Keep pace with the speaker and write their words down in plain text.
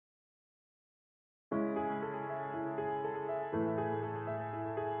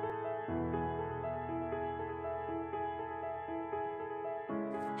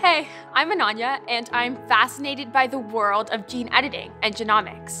Hey, I'm Ananya, and I'm fascinated by the world of gene editing and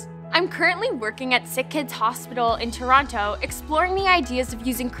genomics. I'm currently working at Sick Kids Hospital in Toronto, exploring the ideas of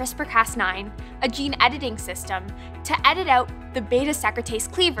using CRISPR-Cas9, a gene editing system, to edit out the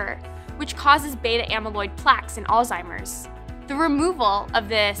beta-secretase cleaver, which causes beta-amyloid plaques in Alzheimer's. The removal of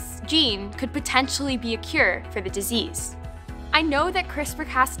this gene could potentially be a cure for the disease. I know that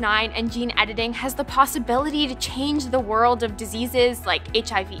CRISPR-Cas9 and gene editing has the possibility to change the world of diseases like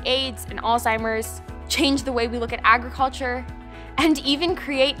HIV/AIDS and Alzheimer's, change the way we look at agriculture, and even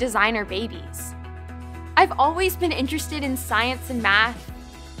create designer babies. I've always been interested in science and math,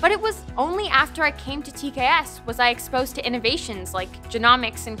 but it was only after I came to TKS was I exposed to innovations like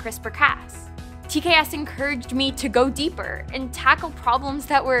genomics and CRISPR-Cas. TKS encouraged me to go deeper and tackle problems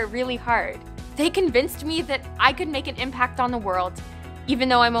that were really hard. They convinced me that I could make an impact on the world, even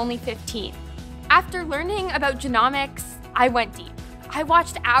though I'm only 15. After learning about genomics, I went deep. I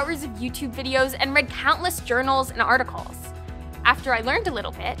watched hours of YouTube videos and read countless journals and articles. After I learned a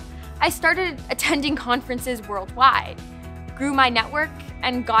little bit, I started attending conferences worldwide, grew my network,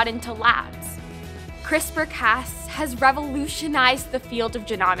 and got into labs. CRISPR-Cas has revolutionized the field of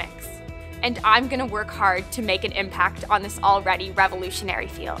genomics, and I'm gonna work hard to make an impact on this already revolutionary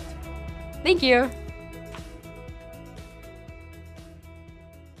field. Thank you.